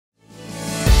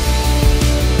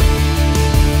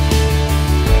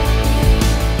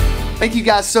Thank you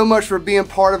guys so much for being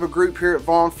part of a group here at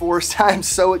Vaughn Forest. I am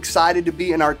so excited to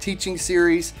be in our teaching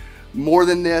series, More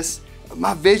Than This.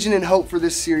 My vision and hope for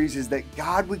this series is that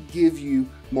God would give you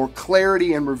more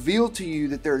clarity and reveal to you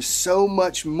that there is so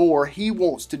much more He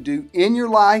wants to do in your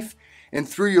life and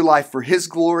through your life for His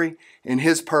glory and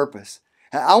His purpose.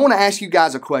 I want to ask you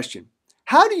guys a question.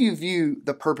 How do you view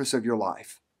the purpose of your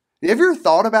life? Have you ever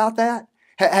thought about that?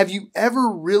 Have you ever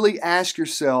really asked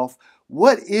yourself,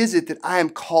 what is it that I am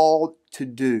called to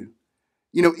do?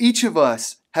 You know, each of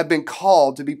us have been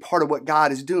called to be part of what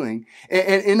God is doing.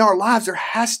 And in our lives, there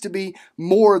has to be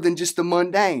more than just the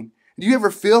mundane. Do you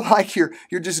ever feel like you're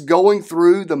just going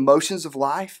through the motions of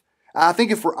life? I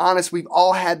think if we're honest, we've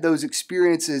all had those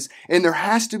experiences, and there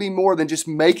has to be more than just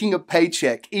making a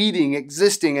paycheck, eating,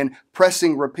 existing, and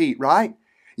pressing repeat, right?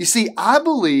 You see, I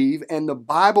believe, and the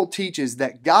Bible teaches,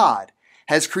 that God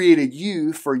has created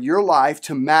you for your life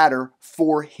to matter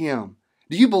for Him.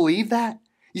 Do you believe that?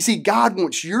 You see, God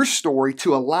wants your story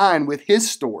to align with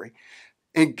His story.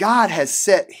 And God has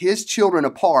set His children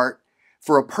apart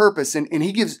for a purpose, and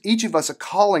He gives each of us a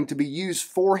calling to be used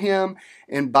for Him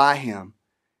and by Him.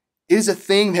 It is a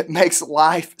thing that makes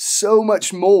life so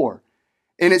much more,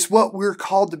 and it's what we're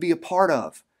called to be a part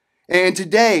of. And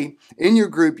today, in your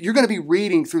group, you're going to be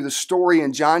reading through the story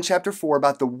in John chapter 4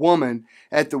 about the woman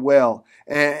at the well.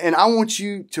 And I want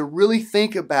you to really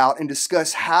think about and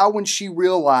discuss how, when she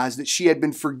realized that she had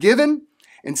been forgiven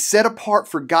and set apart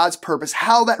for God's purpose,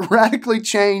 how that radically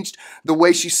changed the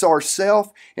way she saw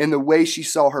herself and the way she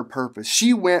saw her purpose.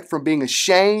 She went from being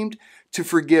ashamed to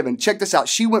forgiven. Check this out.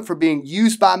 She went from being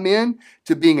used by men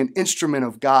to being an instrument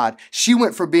of God. She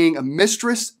went from being a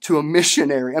mistress to a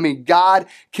missionary. I mean, God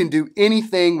can do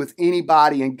anything with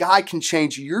anybody, and God can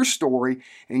change your story,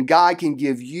 and God can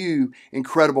give you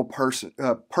incredible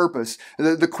purpose.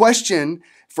 The question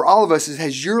for all of us is,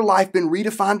 has your life been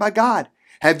redefined by God?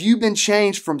 Have you been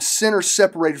changed from sinner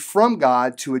separated from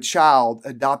God to a child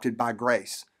adopted by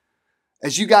grace?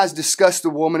 As you guys discuss the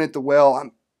woman at the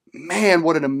well, man,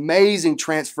 what an amazing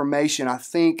transformation I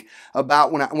think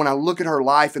about when I look at her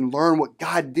life and learn what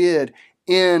God did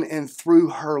in and through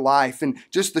her life, and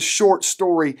just the short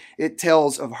story it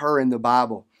tells of her in the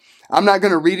Bible. I'm not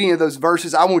going to read any of those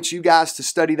verses. I want you guys to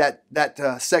study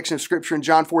that section of Scripture in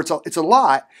John 4. It's a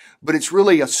lot, but it's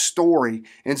really a story.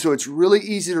 And so it's really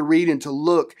easy to read and to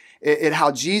look at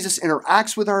how Jesus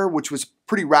interacts with her, which was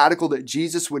pretty radical that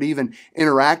Jesus would even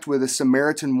interact with a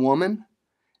Samaritan woman.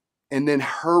 And then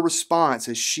her response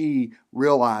as she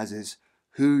realizes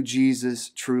who Jesus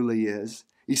truly is.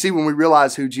 You see, when we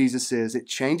realize who Jesus is, it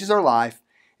changes our life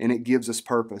and it gives us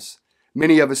purpose.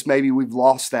 Many of us, maybe we've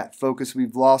lost that focus.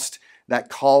 We've lost that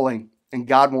calling. And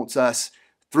God wants us,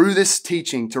 through this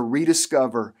teaching, to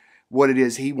rediscover what it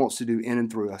is He wants to do in and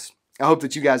through us. I hope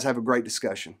that you guys have a great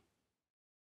discussion.